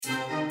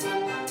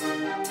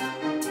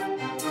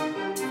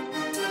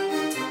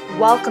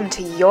welcome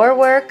to Your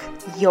Work,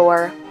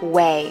 Your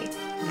Way.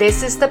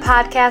 This is the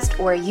podcast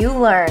where you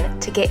learn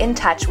to get in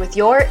touch with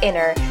your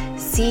inner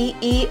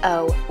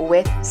CEO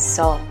with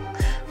soul.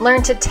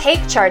 Learn to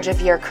take charge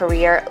of your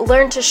career,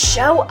 learn to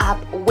show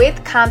up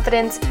with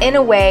confidence in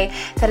a way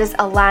that is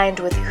aligned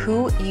with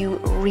who you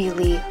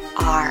really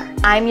are.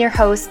 I'm your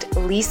host,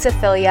 Lisa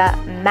Filia,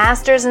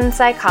 Master's in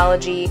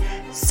Psychology,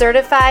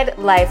 Certified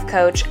Life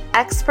Coach,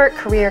 Expert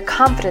Career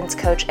Confidence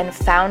Coach, and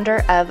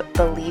founder of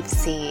Believe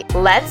Seed.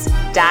 Let's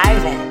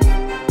dive in.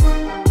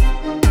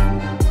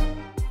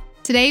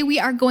 Today, we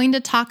are going to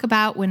talk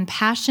about when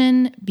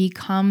passion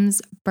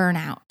becomes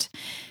burnout.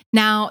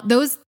 Now,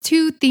 those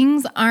two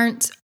things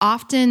aren't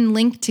often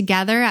linked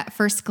together at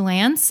first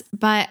glance,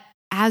 but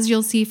as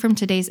you'll see from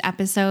today's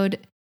episode,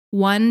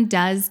 one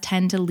does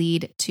tend to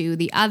lead to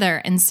the other.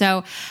 And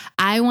so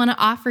I want to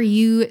offer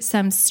you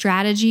some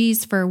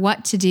strategies for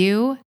what to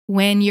do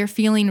when you're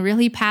feeling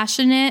really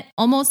passionate,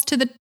 almost to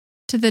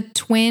the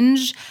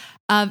twinge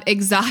of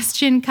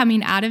exhaustion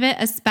coming out of it,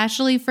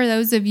 especially for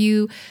those of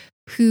you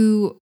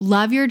who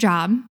love your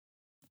job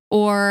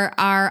or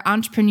are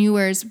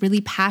entrepreneurs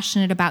really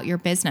passionate about your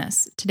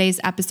business. Today's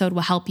episode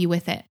will help you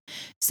with it.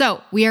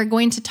 So we are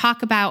going to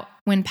talk about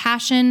when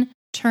passion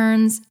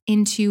turns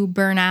into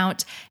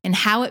burnout and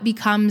how it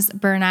becomes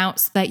burnout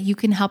so that you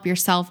can help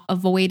yourself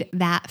avoid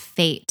that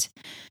fate.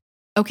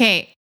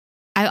 Okay,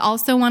 I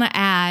also want to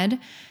add,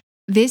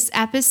 this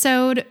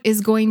episode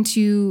is going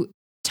to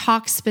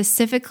talk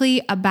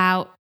specifically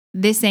about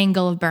this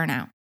angle of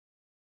burnout,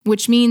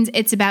 which means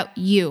it's about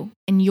you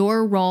and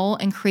your role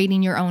in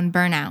creating your own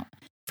burnout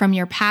from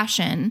your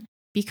passion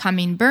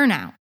becoming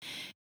burnout.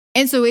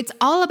 And so it's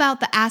all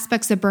about the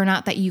aspects of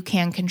burnout that you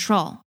can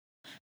control.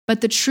 But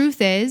the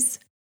truth is,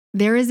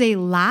 there is a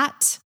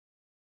lot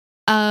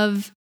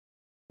of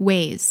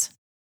ways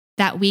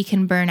that we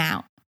can burn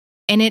out.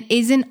 And it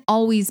isn't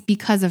always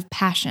because of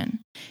passion.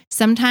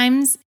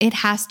 Sometimes it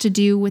has to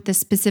do with the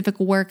specific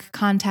work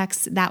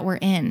context that we're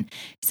in.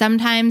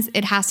 Sometimes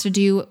it has to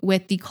do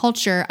with the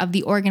culture of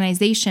the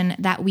organization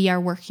that we are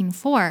working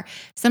for.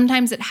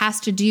 Sometimes it has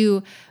to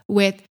do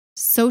with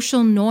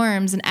social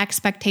norms and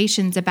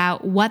expectations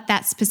about what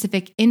that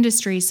specific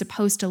industry is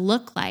supposed to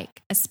look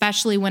like,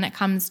 especially when it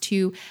comes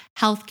to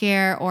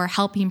healthcare or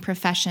helping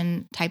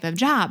profession type of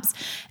jobs.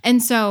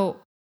 And so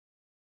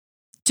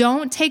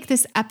don't take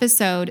this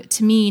episode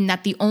to mean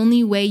that the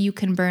only way you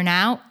can burn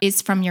out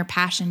is from your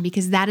passion,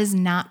 because that is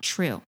not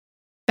true.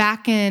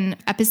 Back in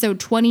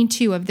episode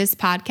 22 of this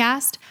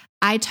podcast,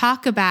 I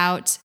talk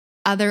about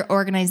other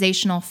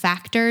organizational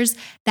factors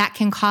that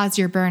can cause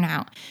your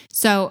burnout.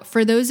 So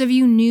for those of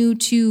you new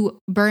to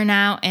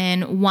burnout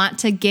and want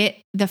to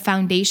get the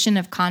foundation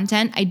of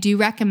content, I do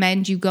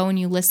recommend you go and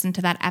you listen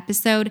to that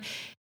episode.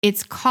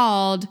 It's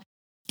called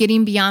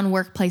Getting Beyond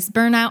Workplace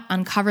Burnout,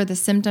 Uncover the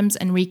Symptoms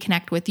and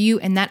Reconnect with You.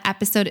 And that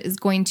episode is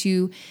going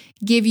to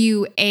give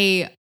you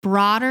a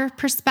broader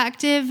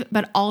perspective,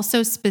 but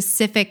also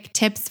specific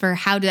tips for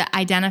how to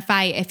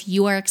identify if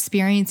you are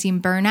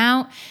experiencing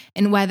burnout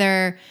and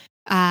whether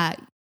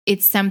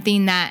it's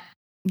something that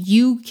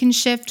you can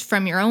shift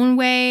from your own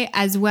way,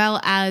 as well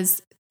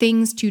as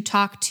things to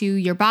talk to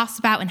your boss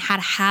about and how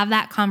to have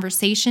that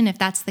conversation if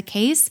that's the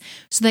case,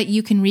 so that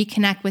you can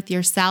reconnect with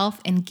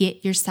yourself and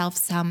get yourself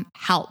some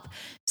help.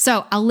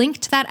 So I'll link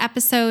to that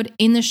episode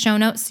in the show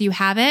notes so you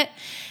have it.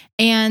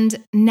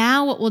 And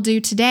now what we'll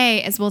do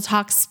today is we'll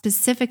talk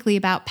specifically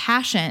about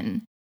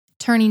passion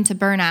turning to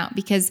burnout,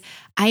 because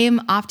I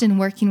am often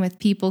working with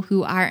people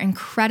who are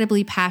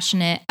incredibly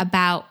passionate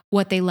about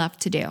what they love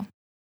to do,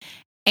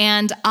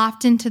 and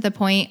often to the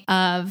point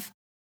of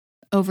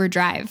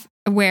overdrive,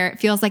 where it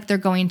feels like they're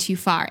going too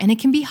far. And it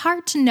can be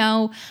hard to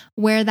know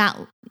where that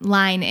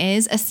line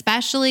is,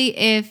 especially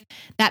if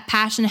that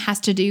passion has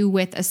to do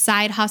with a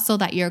side hustle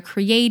that you're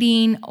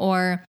creating,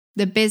 or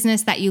the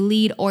business that you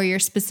lead, or your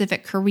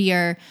specific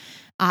career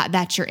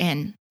that you're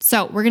in.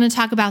 So we're going to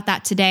talk about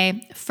that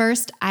today.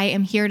 First, I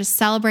am here to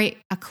celebrate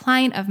a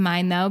client of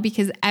mine, though,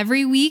 because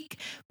every week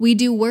we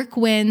do work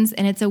wins,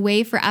 and it's a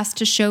way for us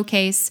to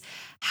showcase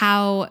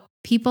how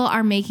people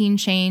are making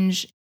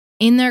change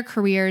in their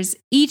careers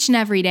each and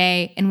every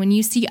day. And when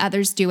you see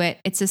others do it,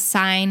 it's a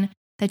sign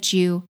that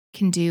you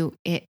can do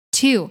it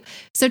too.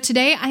 So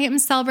today I am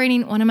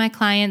celebrating one of my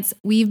clients.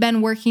 We've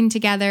been working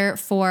together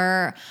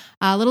for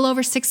a little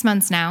over 6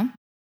 months now.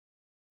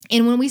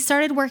 And when we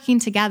started working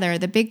together,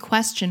 the big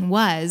question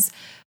was,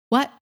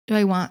 what do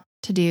I want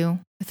to do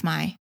with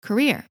my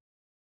career?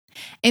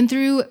 And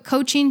through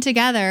coaching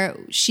together,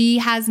 she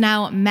has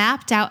now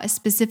mapped out a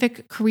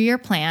specific career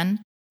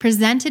plan,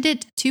 presented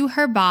it to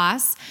her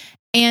boss,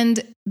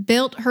 and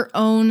built her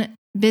own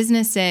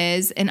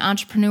businesses and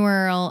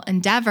entrepreneurial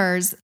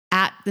endeavors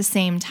at the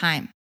same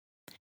time.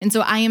 And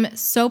so I am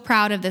so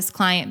proud of this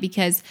client,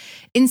 because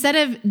instead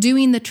of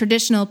doing the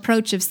traditional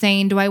approach of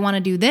saying, do I want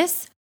to do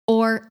this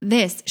or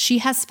this, she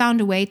has found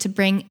a way to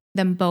bring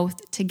them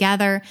both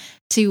together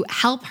to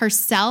help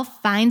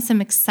herself find some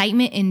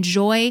excitement and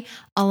joy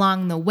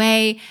along the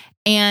way,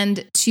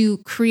 and to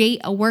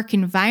create a work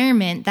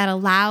environment that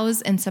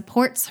allows and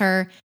supports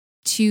her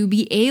to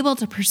be able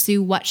to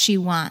pursue what she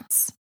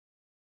wants.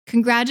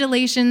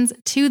 Congratulations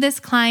to this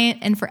client,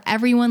 and for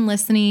everyone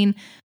listening,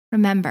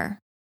 remember,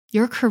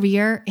 your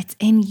career, it's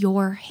in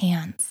your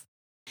hands.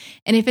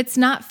 And if it's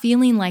not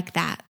feeling like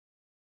that,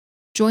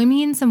 join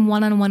me in some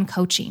one-on-one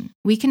coaching.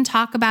 We can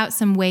talk about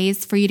some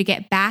ways for you to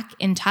get back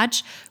in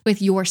touch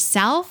with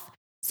yourself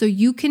so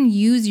you can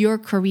use your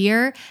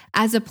career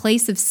as a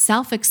place of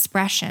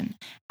self-expression,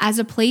 as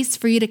a place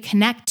for you to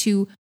connect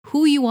to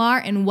who you are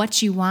and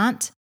what you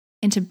want,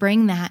 and to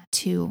bring that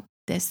to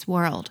this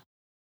world.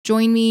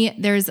 Join me.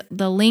 There's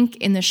the link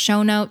in the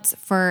show notes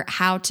for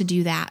how to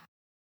do that.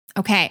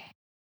 Okay,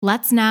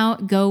 let's now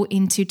go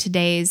into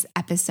today's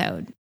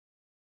episode.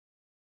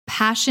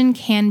 Passion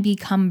can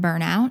become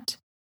burnout.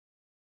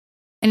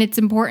 And it's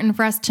important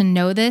for us to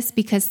know this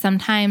because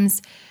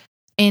sometimes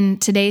in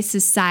today's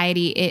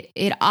society,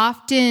 it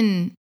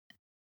often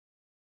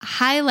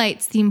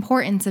highlights the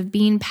importance of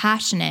being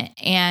passionate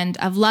and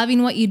of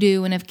loving what you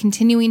do and of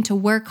continuing to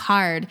work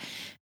hard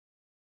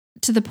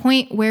to the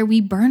point where we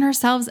burn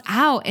ourselves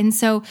out. And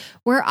so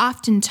we're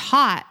often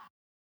taught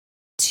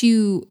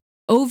to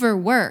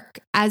overwork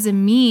as a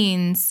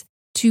means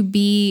to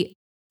be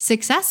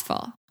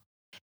successful.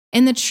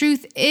 And the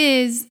truth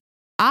is,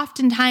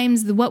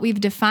 oftentimes what we've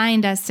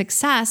defined as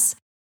success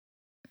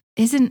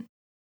isn't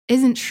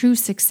true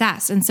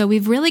success. And so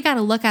we've really got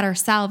to look at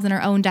ourselves and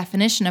our own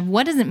definition of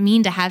what does it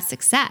mean to have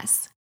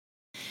success?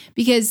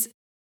 Because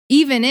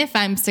even if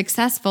I'm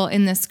successful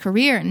in this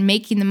career and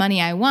making the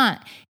money I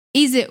want,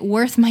 is it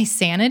worth my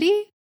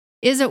sanity?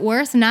 Is it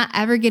worth not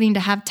ever getting to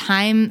have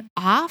time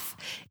off?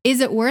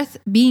 Is it worth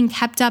being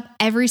kept up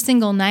every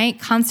single night,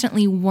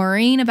 constantly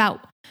worrying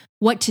about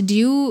what to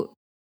do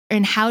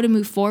and how to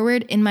move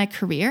forward in my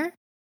career?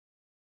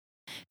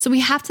 So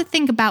we have to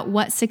think about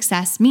what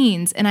success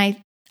means. And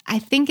I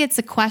think it's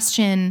a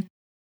question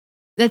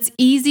that's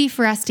easy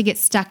for us to get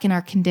stuck in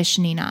our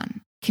conditioning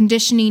on.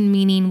 Conditioning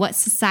meaning what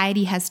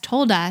society has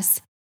told us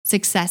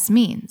success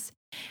means.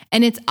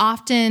 And it's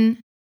often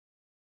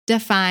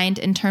defined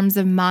in terms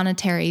of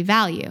monetary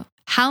value.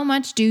 How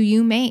much do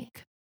you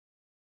make?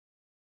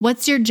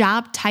 What's your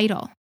job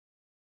title?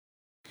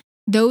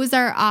 Those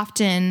are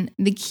often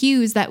the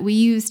cues that we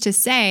use to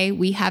say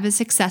we have a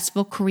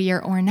successful career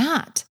or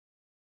not.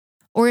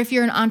 Or if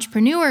you're an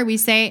entrepreneur, we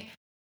say,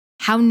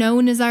 how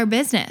known is our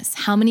business?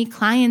 How many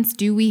clients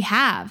do we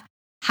have?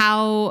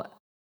 How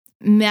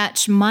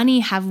much money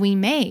have we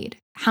made?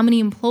 How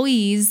many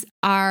employees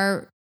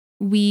are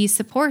we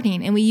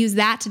supporting? And we use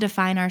that to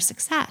define our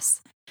success.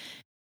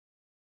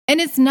 And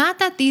it's not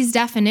that these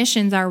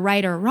definitions are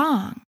right or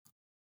wrong.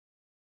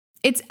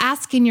 It's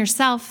asking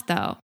yourself,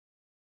 though,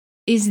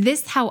 is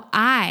this how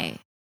I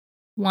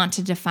want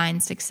to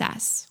define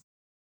success?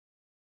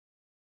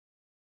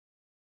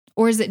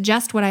 Or is it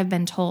just what I've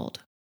been told?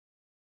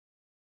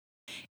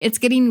 It's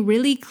getting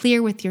really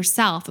clear with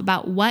yourself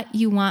about what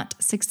you want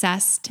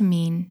success to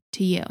mean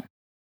to you.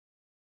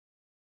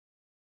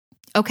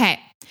 Okay.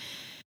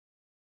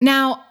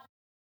 Now,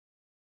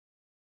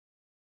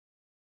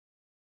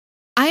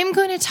 I'm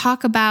going to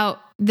talk about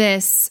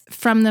this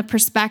from the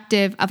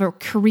perspective of a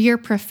career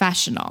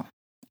professional.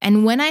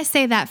 And when I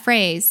say that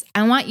phrase,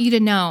 I want you to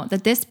know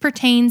that this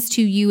pertains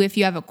to you if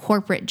you have a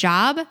corporate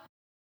job,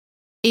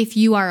 if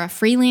you are a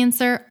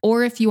freelancer,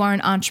 or if you are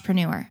an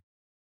entrepreneur.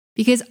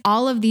 Because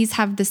all of these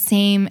have the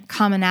same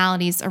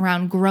commonalities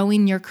around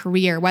growing your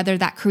career, whether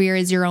that career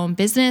is your own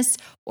business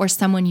or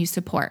someone you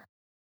support.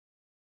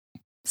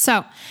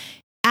 So,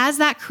 as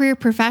that career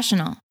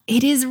professional,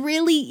 it is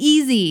really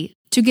easy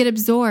to get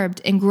absorbed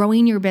in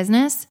growing your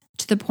business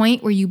to the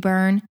point where you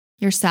burn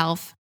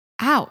yourself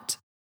out.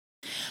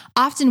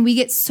 Often we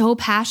get so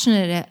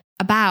passionate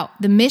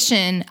about the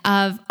mission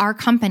of our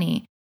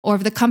company or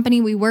of the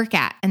company we work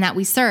at and that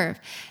we serve,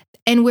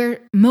 and we're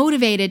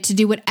motivated to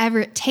do whatever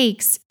it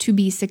takes to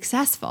be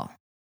successful.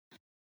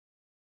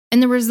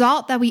 And the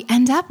result that we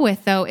end up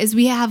with, though, is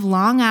we have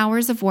long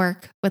hours of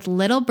work with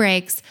little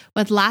breaks,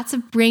 with lots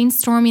of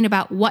brainstorming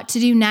about what to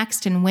do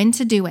next and when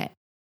to do it.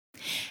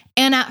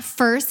 And at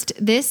first,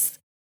 this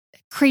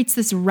creates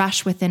this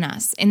rush within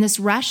us. And this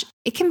rush,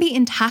 it can be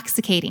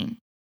intoxicating.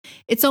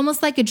 It's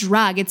almost like a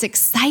drug. It's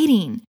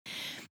exciting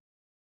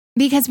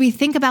because we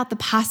think about the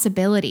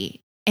possibility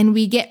and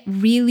we get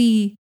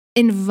really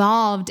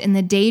involved in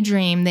the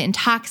daydream, the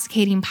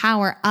intoxicating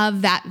power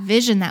of that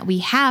vision that we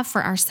have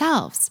for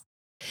ourselves.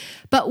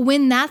 But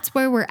when that's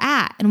where we're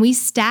at and we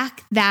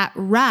stack that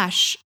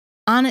rush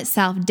on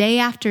itself day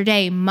after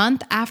day,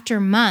 month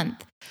after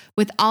month,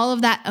 with all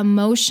of that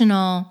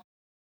emotional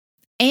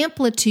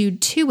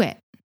amplitude to it,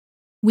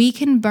 we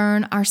can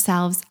burn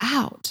ourselves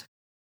out.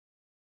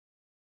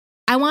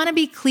 I want to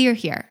be clear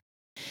here.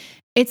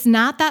 It's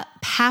not that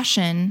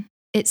passion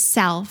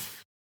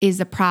itself is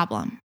a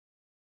problem.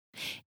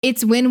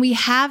 It's when we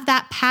have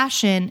that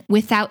passion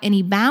without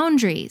any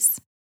boundaries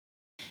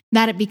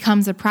that it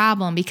becomes a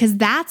problem, because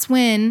that's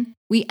when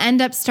we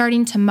end up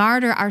starting to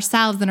martyr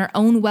ourselves and our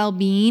own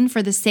well-being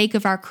for the sake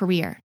of our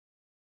career.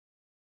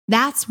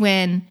 That's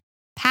when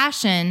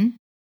passion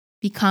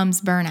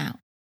becomes burnout.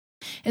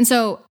 And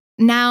so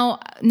now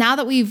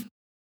that we've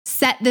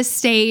set the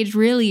stage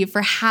really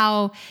for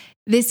how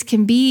this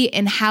can be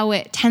and how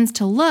it tends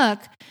to look,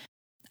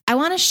 I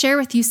want to share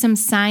with you some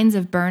signs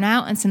of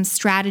burnout and some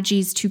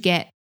strategies to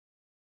get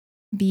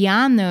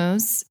beyond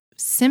those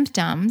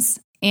symptoms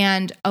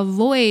and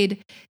avoid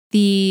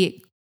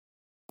the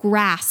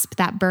grasp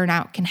that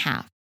burnout can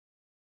have.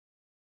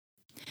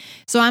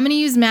 So I'm going to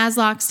use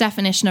Maslow's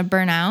definition of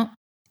burnout,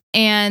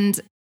 and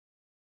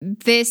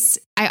this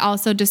I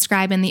also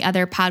describe in the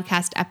other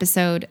podcast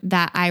episode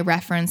that I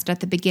referenced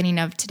at the beginning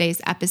of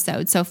today's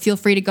episode. So feel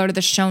free to go to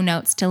the show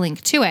notes to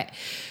link to it.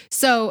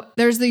 So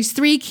there's these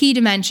 3 key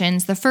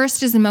dimensions. The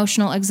first is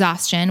emotional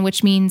exhaustion,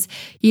 which means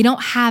you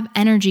don't have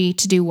energy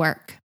to do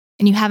work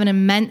and you have an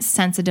immense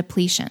sense of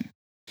depletion.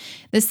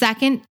 The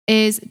second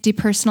is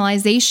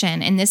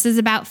depersonalization, and this is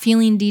about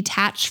feeling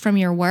detached from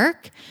your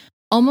work,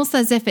 almost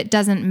as if it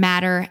doesn't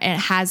matter and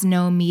it has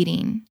no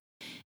meaning.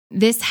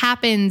 This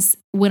happens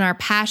when our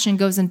passion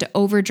goes into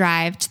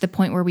overdrive to the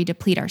point where we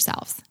deplete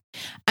ourselves.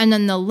 And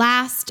then the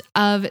last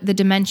of the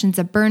dimensions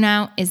of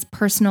burnout is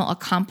personal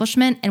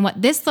accomplishment. And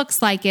what this looks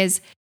like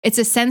is it's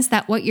a sense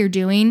that what you're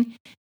doing,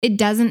 it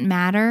doesn't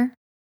matter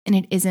and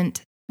it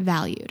isn't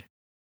valued.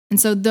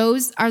 And so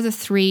those are the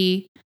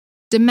 3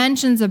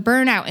 dimensions of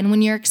burnout. And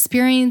when you're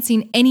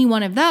experiencing any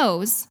one of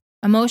those,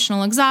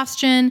 emotional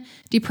exhaustion,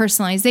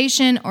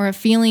 depersonalization, or a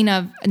feeling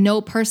of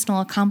no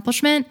personal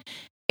accomplishment,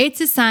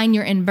 it's a sign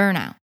you're in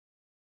burnout.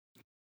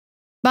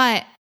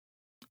 But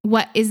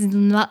what is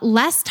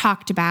less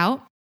talked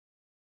about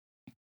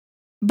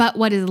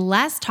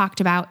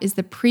is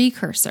the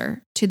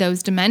precursor to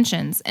those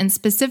dimensions, and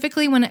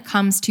specifically when it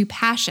comes to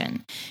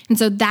passion. And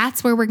so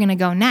that's where we're going to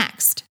go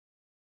next.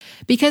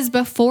 Because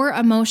before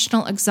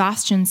emotional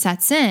exhaustion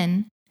sets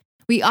in,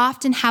 we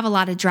often have a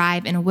lot of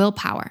drive and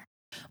willpower.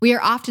 We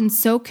are often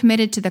so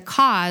committed to the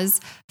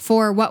cause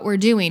for what we're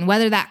doing,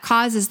 whether that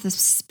cause is the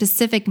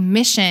specific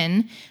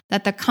mission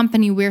that the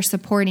company we're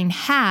supporting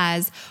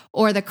has,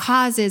 or the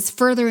cause is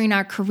furthering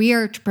our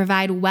career to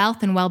provide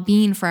wealth and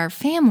well-being for our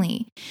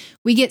family.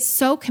 We get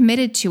so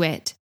committed to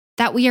it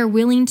that we are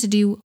willing to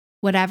do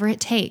whatever it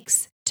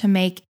takes to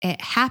make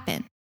it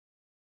happen.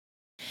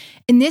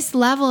 In this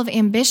level of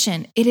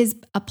ambition, it is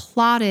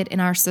applauded in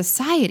our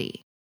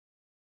society.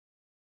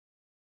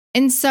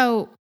 And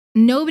so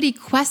nobody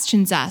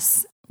questions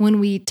us when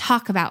we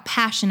talk about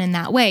passion in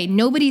that way.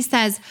 Nobody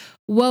says,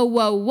 whoa,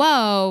 whoa,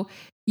 whoa,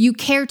 you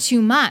care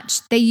too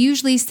much. They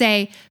usually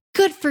say,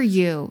 good for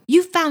you.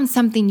 You found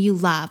something you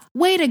love.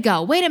 Way to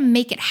go. Way to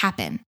make it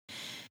happen.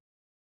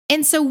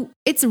 And so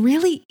it's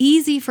really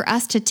easy for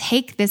us to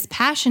take this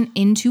passion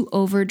into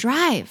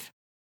overdrive.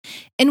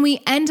 And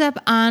we end up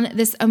on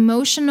this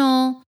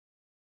emotional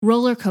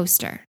roller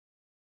coaster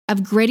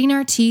of gritting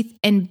our teeth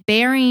and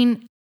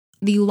bearing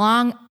the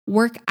long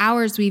work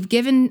hours we've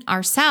given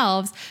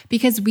ourselves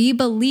because we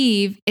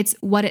believe it's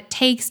what it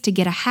takes to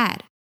get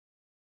ahead.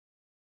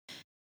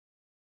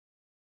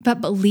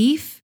 But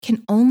belief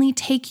can only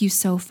take you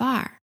so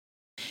far.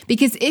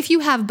 Because if you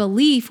have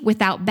belief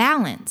without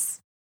balance,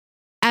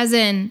 as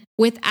in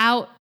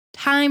without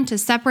time to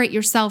separate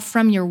yourself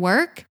from your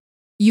work,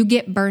 you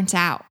get burnt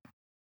out.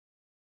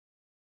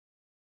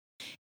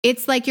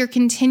 It's like you're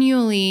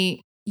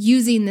continually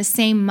using the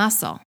same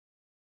muscle.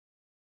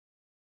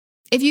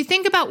 If you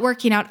think about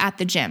working out at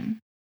the gym,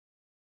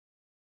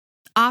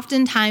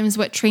 oftentimes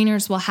what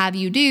trainers will have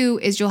you do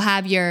is you'll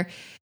have your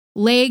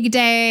leg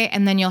day,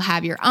 and then you'll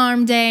have your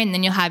arm day, and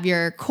then you'll have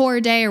your core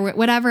day, or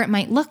whatever it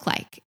might look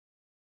like.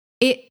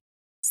 It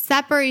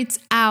separates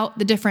out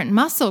the different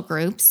muscle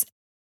groups,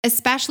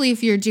 especially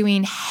if you're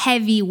doing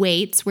heavy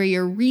weights where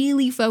you're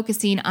really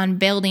focusing on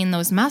building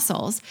those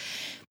muscles.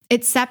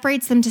 It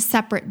separates them to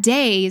separate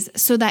days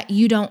so that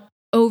you don't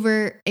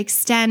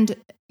overextend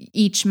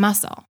each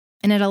muscle.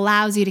 And it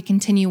allows you to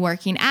continue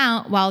working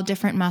out while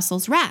different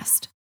muscles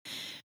rest.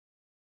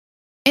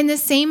 And the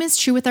same is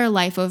true with our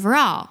life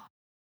overall,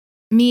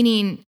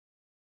 meaning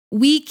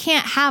we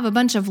can't have a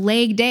bunch of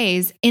leg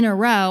days in a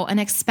row and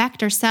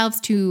expect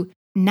ourselves to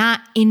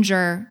not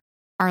injure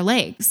our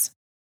legs.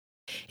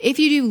 If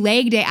you do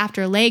leg day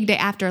after leg day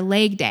after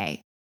leg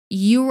day,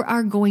 you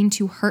are going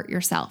to hurt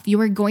yourself. You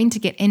are going to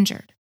get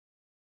injured.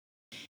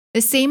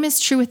 The same is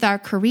true with our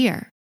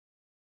career.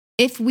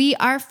 If we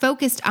are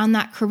focused on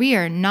that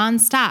career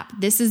nonstop,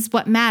 this is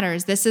what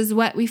matters, this is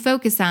what we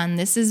focus on,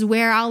 this is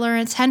where all our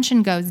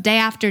attention goes day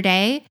after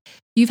day,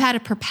 you've had a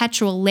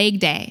perpetual leg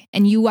day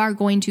and you are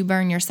going to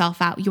burn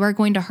yourself out. You are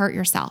going to hurt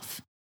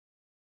yourself.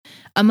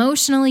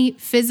 Emotionally,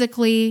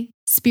 physically,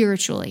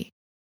 spiritually,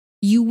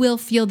 you will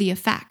feel the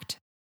effect.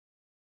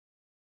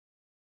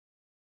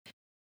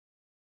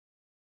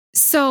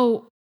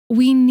 So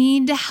we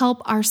need to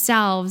help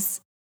ourselves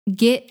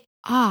get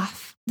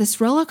off this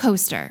roller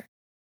coaster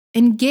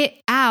and get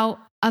out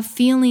of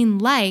feeling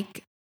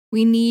like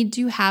we need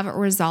to have a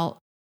result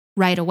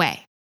right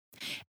away.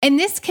 And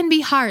this can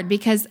be hard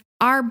because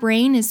our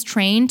brain is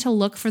trained to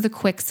look for the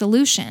quick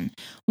solution.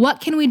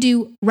 What can we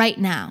do right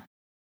now?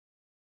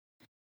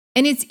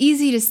 And it's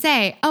easy to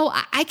say, oh,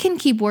 I can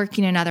keep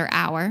working another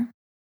hour.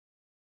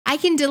 I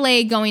can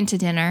delay going to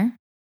dinner.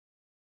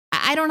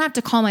 I don't have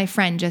to call my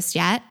friend just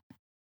yet.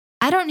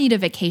 I don't need a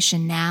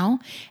vacation now.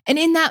 And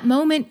in that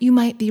moment, you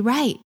might be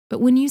right.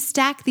 But when you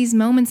stack these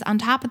moments on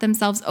top of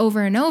themselves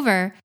over and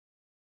over,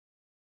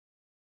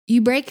 you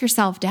break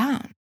yourself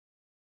down.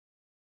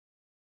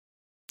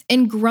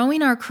 In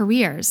growing our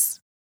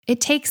careers,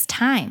 it takes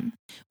time.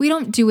 We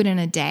don't do it in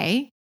a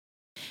day.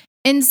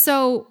 And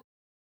so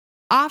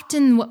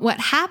often what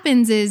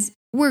happens is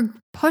we're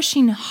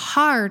pushing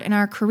hard in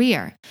our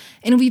career,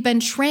 and we've been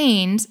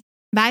trained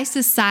by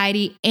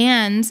society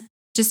and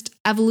just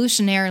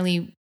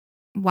evolutionarily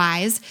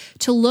wise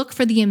to look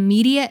for the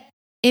immediate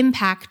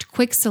impact,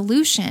 quick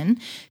solution.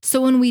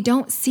 So when we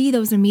don't see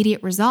those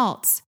immediate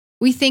results,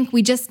 we think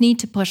we just need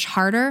to push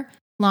harder,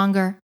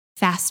 longer,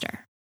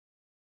 faster.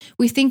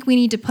 We think we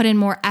need to put in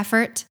more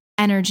effort,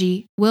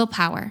 energy,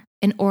 willpower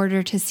in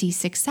order to see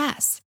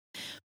success.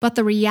 But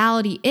the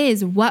reality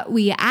is, what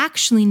we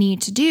actually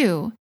need to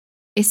do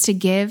is to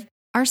give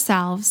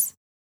ourselves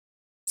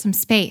some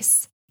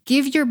space.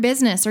 Give your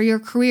business or your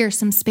career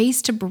some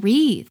space to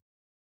breathe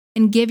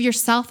and give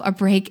yourself a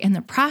break in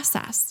the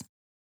process.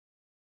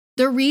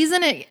 The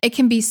reason it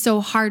can be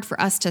so hard for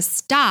us to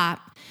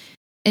stop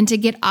and to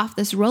get off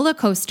this roller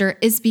coaster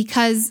is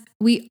because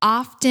we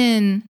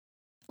often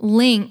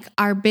link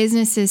our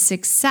business's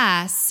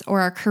success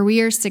or our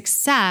career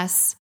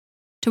success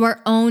to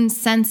our own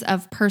sense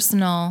of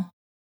personal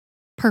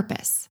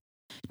purpose,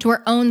 to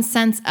our own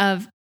sense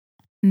of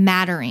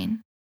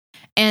mattering.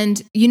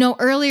 And,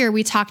 earlier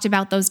we talked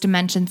about those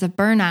dimensions of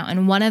burnout,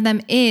 and one of them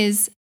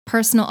is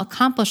personal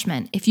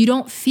accomplishment. If you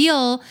don't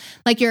feel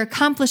like you're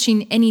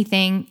accomplishing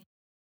anything,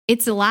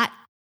 it's a lot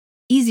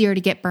easier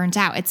to get burnt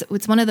out.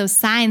 It's one of those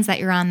signs that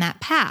you're on that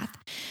path.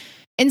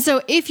 And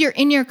so if you're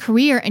in your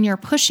career and you're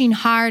pushing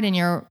hard and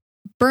you're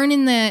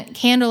burning the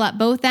candle at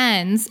both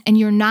ends and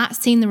you're not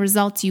seeing the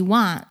results you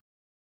want,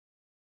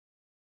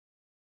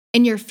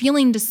 and you're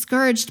feeling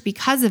discouraged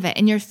because of it,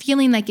 and you're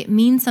feeling like it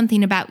means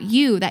something about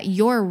you, that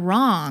you're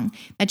wrong,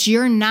 that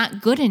you're not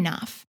good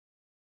enough,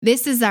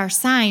 this is our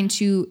sign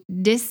to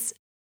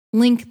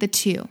dislink the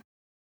two.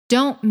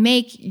 Don't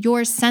make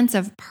your sense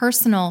of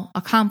personal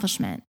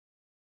accomplishment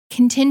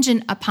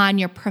contingent upon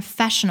your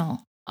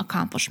professional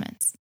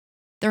accomplishments.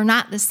 They're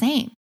not the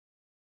same.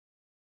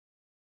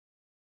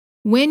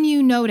 When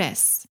you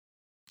notice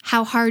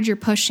how hard you're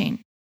pushing,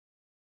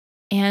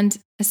 and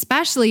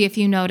especially if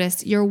you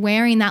notice you're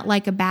wearing that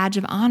like a badge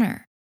of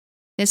honor,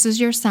 this is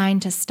your sign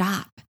to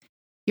stop.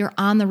 You're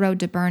on the road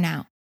to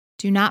burnout.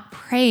 Do not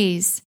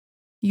praise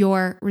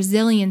your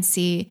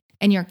resiliency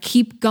and your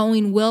keep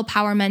going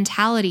willpower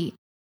mentality.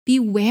 Be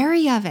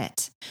wary of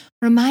it.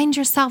 Remind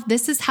yourself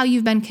this is how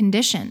you've been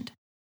conditioned.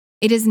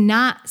 It is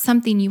not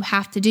something you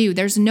have to do.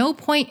 There's no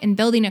point in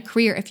building a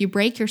career if you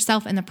break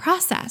yourself in the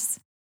process.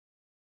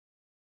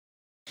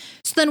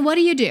 So then what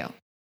do?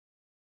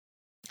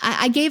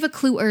 I gave a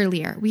clue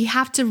earlier. We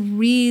have to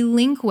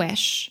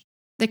relinquish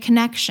the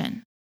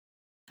connection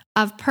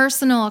of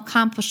personal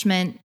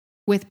accomplishment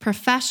with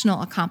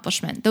professional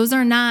accomplishment. Those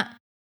are not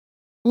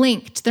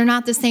linked. They're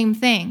not the same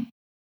thing.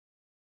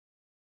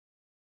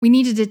 We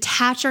need to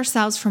detach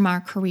ourselves from our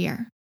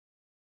career.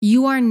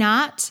 You are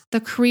not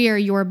the career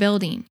you're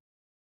building.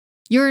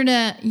 You're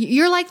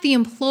like the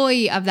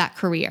employee of that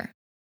career.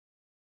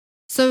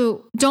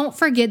 So don't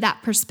forget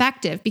that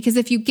perspective, because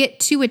if you get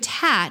too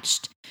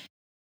attached,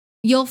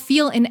 you'll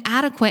feel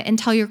inadequate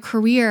until your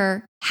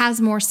career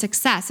has more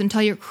success,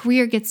 until your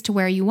career gets to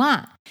where you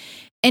want.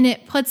 And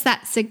it puts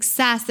that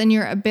success and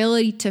your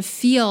ability to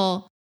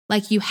feel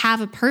like you have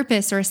a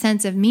purpose or a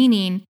sense of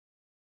meaning,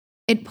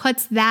 it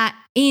puts that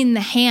in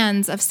the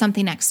hands of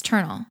something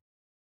external,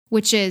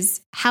 which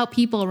is how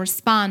people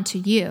respond to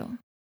you.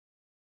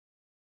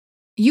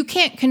 You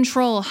can't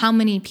control how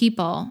many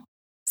people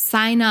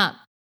sign up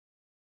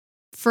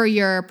for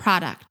your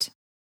product.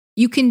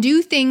 You can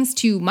do things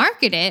to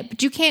market it,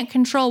 but you can't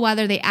control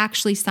whether they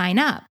actually sign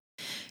up.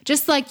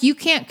 Just like you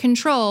can't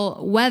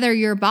control whether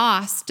your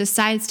boss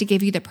decides to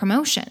give you the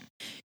promotion.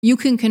 You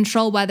can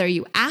control whether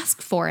you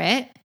ask for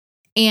it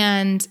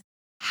and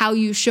how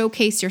you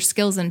showcase your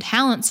skills and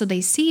talent so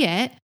they see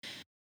it,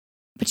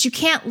 but you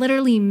can't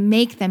literally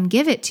make them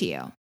give it to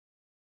you.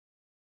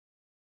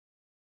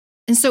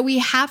 And so we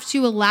have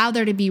to allow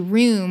there to be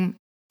room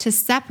to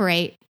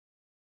separate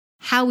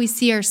how we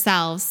see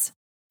ourselves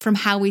from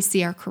how we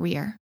see our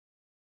career.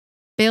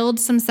 Build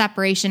some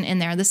separation in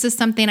there. This is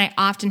something I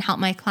often help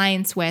my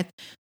clients with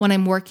when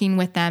I'm working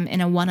with them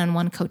in a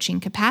one-on-one coaching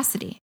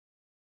capacity.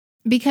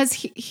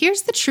 Because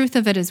here's the truth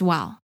of it as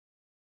well.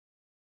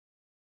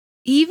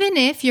 Even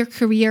if your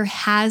career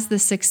has the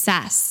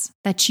success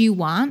that you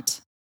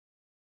want,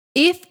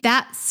 if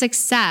that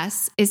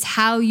success is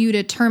how you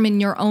determine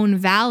your own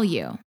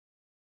value,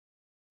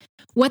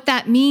 what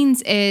that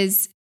means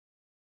is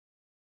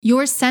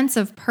your sense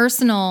of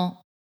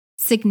personal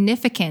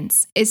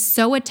significance is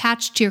so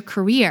attached to your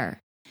career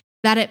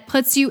that it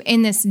puts you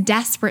in this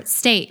desperate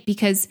state,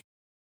 because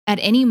at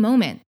any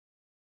moment,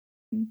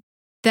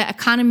 the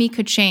economy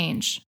could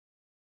change.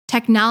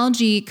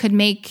 Technology could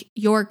make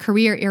your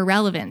career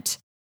irrelevant.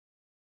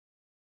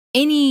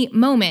 any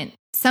moment,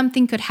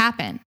 something could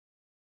happen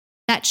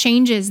that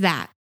changes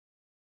that.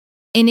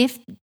 And if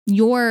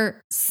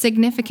your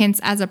significance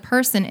as a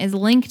person is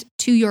linked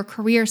to your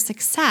career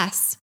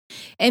success,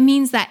 it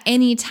means that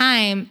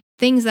anytime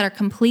things that are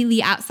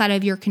completely outside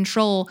of your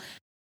control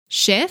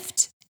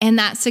shift and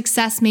that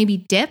success maybe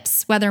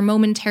dips, whether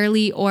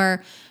momentarily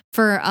or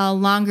for a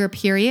longer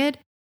period,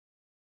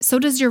 so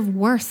does your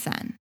worth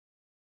then.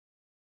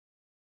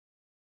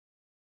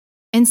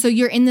 And so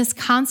you're in this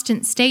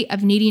constant state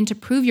of needing to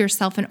prove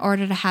yourself in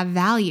order to have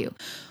value,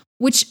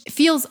 which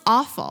feels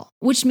awful,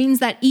 which means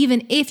that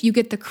even if you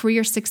get the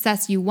career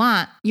success you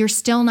want, you're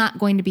still not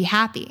going to be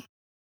happy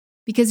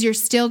because you're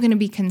still going to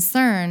be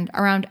concerned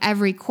around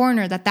every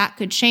corner that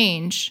could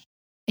change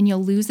and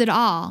you'll lose it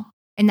all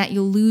and that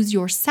you'll lose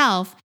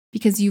yourself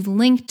because you've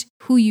linked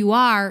who you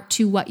are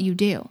to what you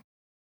do.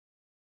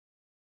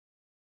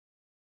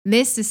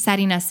 This is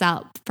setting us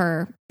up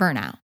for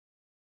burnout.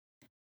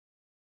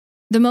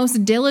 The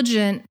most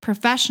diligent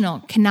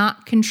professional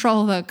cannot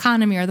control the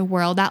economy or the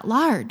world at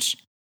large.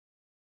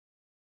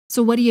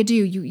 So what do?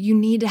 You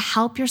need to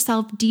help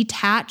yourself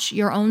detach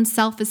your own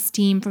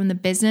self-esteem from the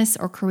business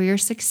or career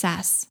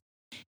success.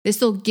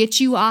 This will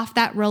get you off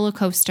that roller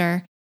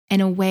coaster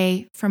and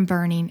away from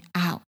burning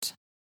out.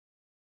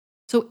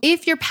 So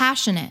if you're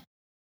passionate,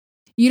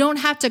 you don't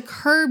have to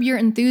curb your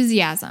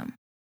enthusiasm.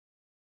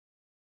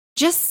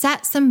 Just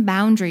set some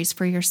boundaries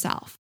for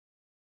yourself.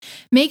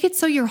 Make it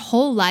so your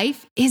whole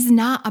life is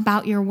not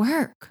about your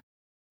work.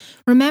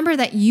 Remember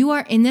that you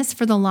are in this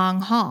for the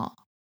long haul.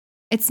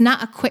 It's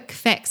not a quick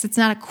fix. It's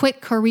not a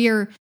quick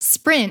career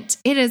sprint.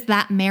 It is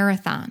that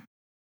marathon.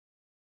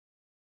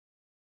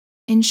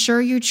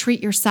 Ensure you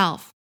treat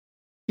yourself,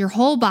 your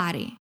whole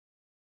body,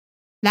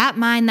 that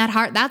mind, that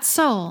heart, that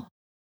soul,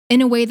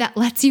 in a way that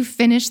lets you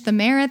finish the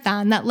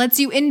marathon, that lets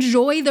you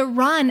enjoy the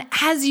run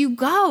as you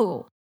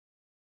go.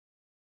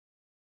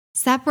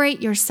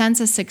 Separate your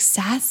sense of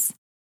success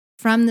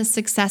from the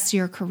success of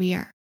your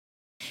career.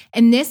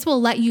 And this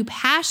will let you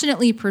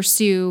passionately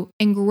pursue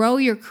and grow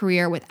your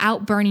career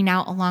without burning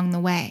out along the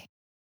way.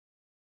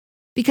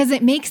 Because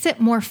it makes it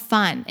more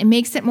fun. It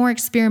makes it more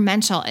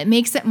experimental. It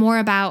makes it more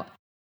about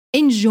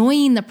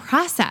enjoying the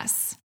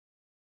process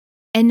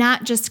and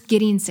not just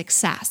getting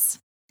success.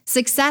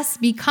 Success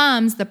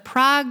becomes the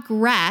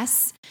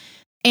progress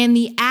and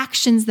the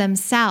actions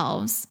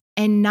themselves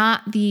and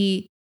not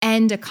the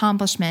end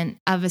accomplishment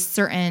of a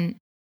certain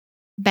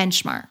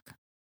benchmark.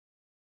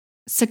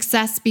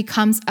 Success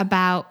becomes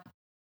about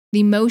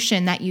the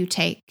motion that you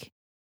take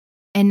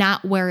and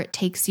not where it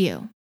takes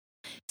you.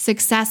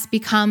 Success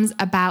becomes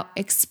about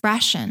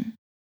expression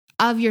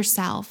of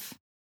yourself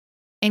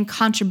and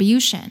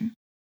contribution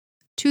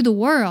to the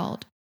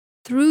world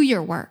through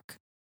your work,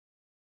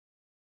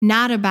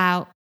 not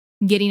about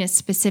getting a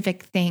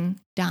specific thing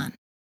done.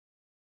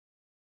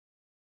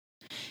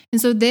 And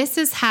so this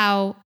is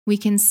how we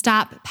can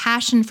stop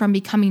passion from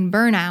becoming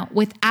burnout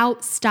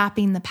without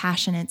stopping the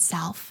passion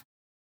itself.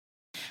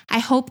 I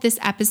hope this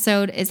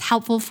episode is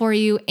helpful for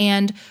you.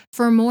 And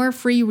for more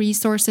free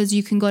resources,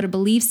 you can go to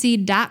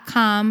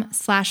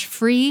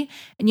believeseed.com/free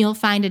and you'll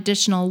find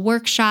additional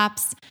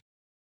workshops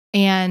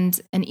and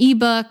an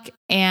ebook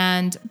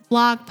and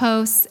blog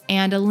posts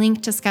and a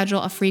link to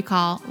schedule a free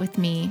call with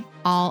me,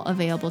 all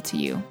available to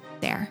you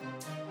there.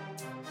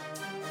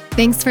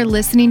 Thanks for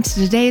listening to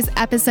today's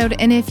episode.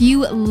 And if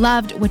you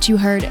loved what you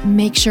heard,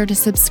 make sure to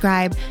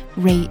subscribe,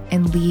 rate,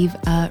 and leave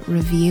a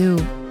review.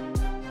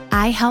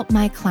 I help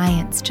my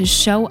clients to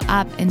show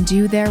up and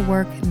do their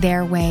work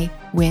their way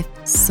with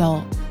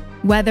soul.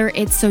 Whether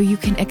it's so you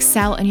can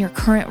excel in your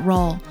current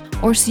role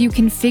or so you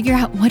can figure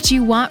out what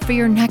you want for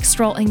your next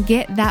role and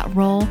get that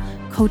role,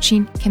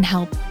 coaching can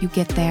help you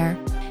get there.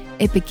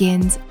 It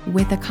begins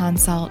with a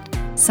consult.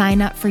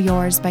 Sign up for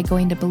yours by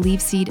going to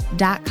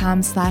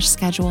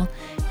believeseed.com/schedule.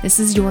 This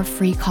is your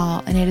free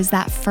call, and it is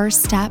that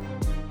first step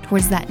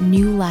towards that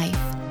new life,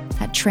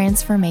 that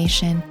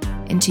transformation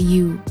into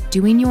you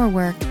doing your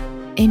work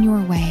in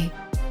your way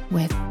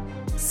with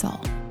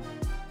soul.